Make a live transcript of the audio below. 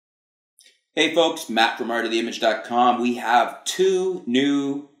Hey folks, Matt from artoftheimage.com. We have two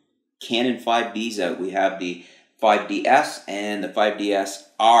new Canon 5Ds out. We have the 5DS and the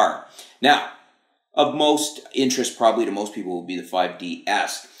 5DS-R. Now, of most interest probably to most people will be the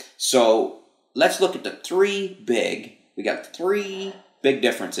 5DS. So let's look at the we got three big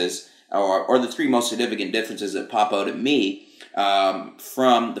differences, or the three most significant differences that pop out at me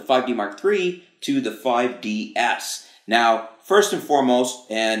from the 5D Mark III to the 5DS. Now, first and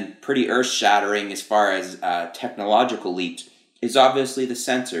foremost, and pretty earth-shattering as far as technological leaps, is obviously the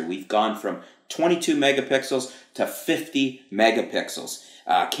sensor. We've gone from 22 megapixels to 50 megapixels.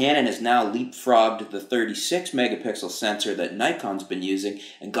 Canon has now leapfrogged the 36 megapixel sensor that Nikon's been using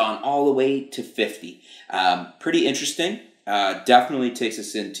and gone all the way to 50. Pretty interesting. Definitely takes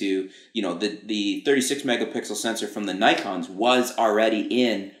us into, the 36 megapixel sensor from the Nikons was already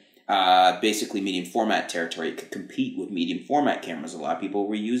in basically medium format territory. It could compete with medium format cameras. A lot of people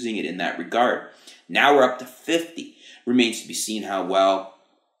were using it in that regard. Now we're up to 50. Remains to be seen how well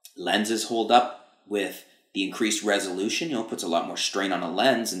lenses hold up with the increased resolution. It puts a lot more strain on a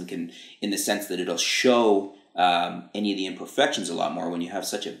lens and can, in the sense that it'll show any of the imperfections a lot more when you have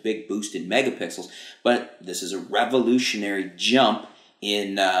such a big boost in megapixels. But this is a revolutionary jump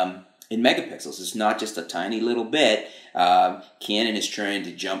in megapixels. It's not just a tiny little bit. Canon is trying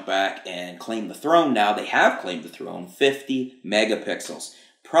to jump back and claim the throne now. They have claimed the throne, 50 megapixels.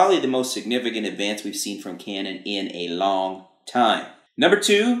 Probably the most significant advance we've seen from Canon in a long time. Number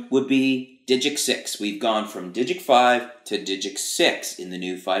two would be Digic 6. We've gone from Digic 5 to Digic 6 in the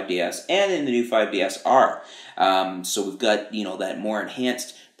new 5DS and in the new 5DS-R. So we've got, that more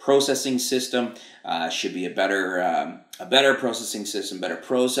enhanced processing system. Should be a better processing system, better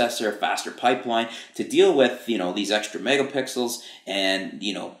processor, faster pipeline to deal with, these extra megapixels and,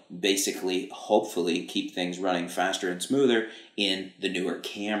 basically, hopefully keep things running faster and smoother in the newer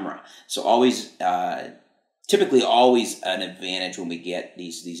camera. So always, typically always an advantage when we get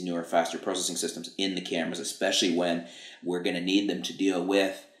these newer, faster processing systems in the cameras, especially when we're going to need them to deal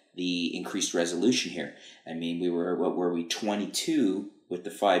with the increased resolution here. I mean, what were we, 22 with the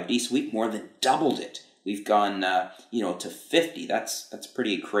 5D, so we've more than doubled it. We've gone, to 50. That's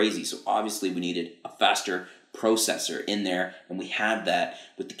pretty crazy. So obviously we needed a faster processor in there, and we had that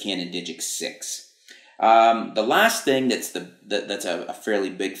with the Canon Digic 6. The last thing that's a fairly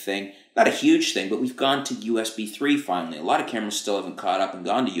big thing, not a huge thing, but we've gone to USB 3 finally. A lot of cameras still haven't caught up and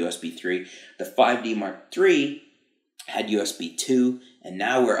gone to USB 3. The 5D Mark III had USB 2, and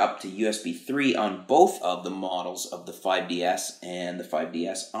now we're up to USB 3 on both of the models of the 5DS and the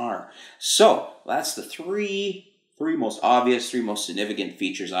 5DS-R. So that's the three most obvious, three most significant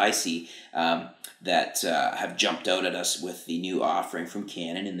features I see that have jumped out at us with the new offering from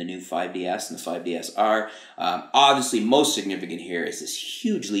Canon in the new 5DS and the 5DS-R. Obviously, most significant here is this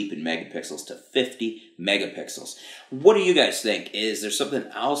huge leap in megapixels to 50 megapixels. What do you guys think? Is there something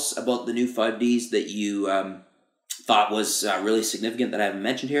else about the new 5Ds that you thought was really significant that I haven't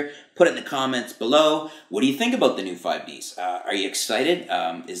mentioned here? Put it in the comments below. What do you think about the new 5Ds? Are you excited?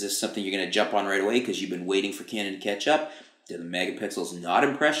 Is this something you're going to jump on right away because you've been waiting for Canon to catch up? Do the megapixels not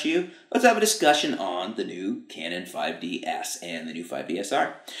impress you? Let's have a discussion on the new Canon 5DS and the new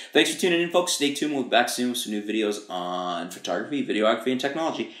 5DS-R. Thanks for tuning in, folks. Stay tuned. We'll be back soon with some new videos on photography, videography, and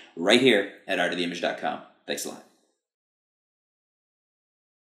technology right here at artoftheimage.com. Thanks a lot.